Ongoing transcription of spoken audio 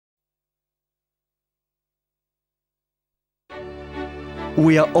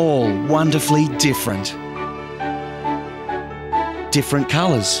We are all wonderfully different. Different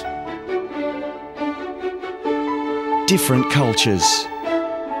colours. Different cultures.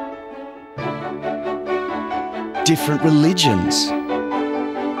 Different religions.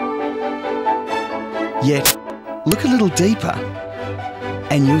 Yet, look a little deeper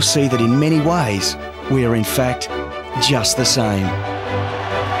and you'll see that in many ways we are in fact just the same.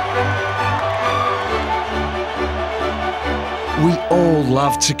 We all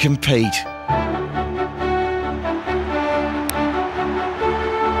love to compete.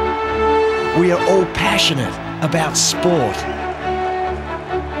 We are all passionate about sport.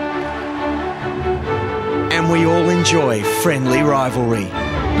 And we all enjoy friendly rivalry.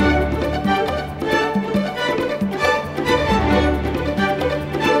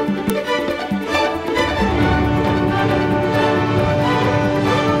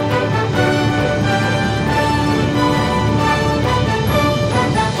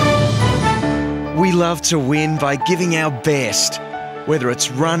 We love to win by giving our best, whether it's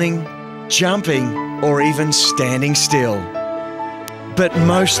running, jumping, or even standing still. But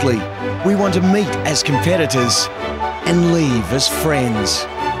mostly, we want to meet as competitors and leave as friends.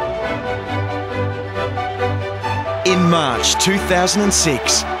 In March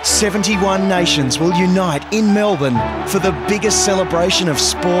 2006, 71 nations will unite in Melbourne for the biggest celebration of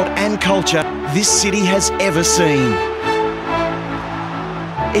sport and culture this city has ever seen.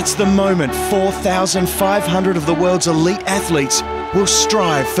 It's the moment 4,500 of the world's elite athletes will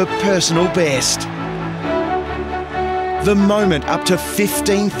strive for personal best. The moment up to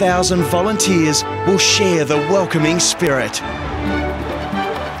 15,000 volunteers will share the welcoming spirit.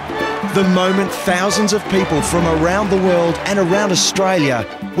 The moment thousands of people from around the world and around Australia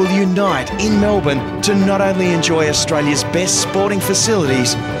will unite in Melbourne to not only enjoy Australia's best sporting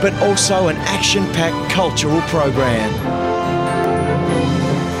facilities, but also an action-packed cultural program.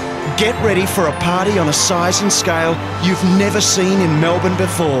 Get ready for a party on a size and scale you've never seen in Melbourne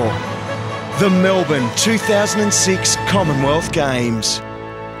before. The Melbourne 2006 Commonwealth Games.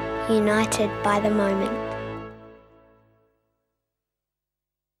 United by the moment.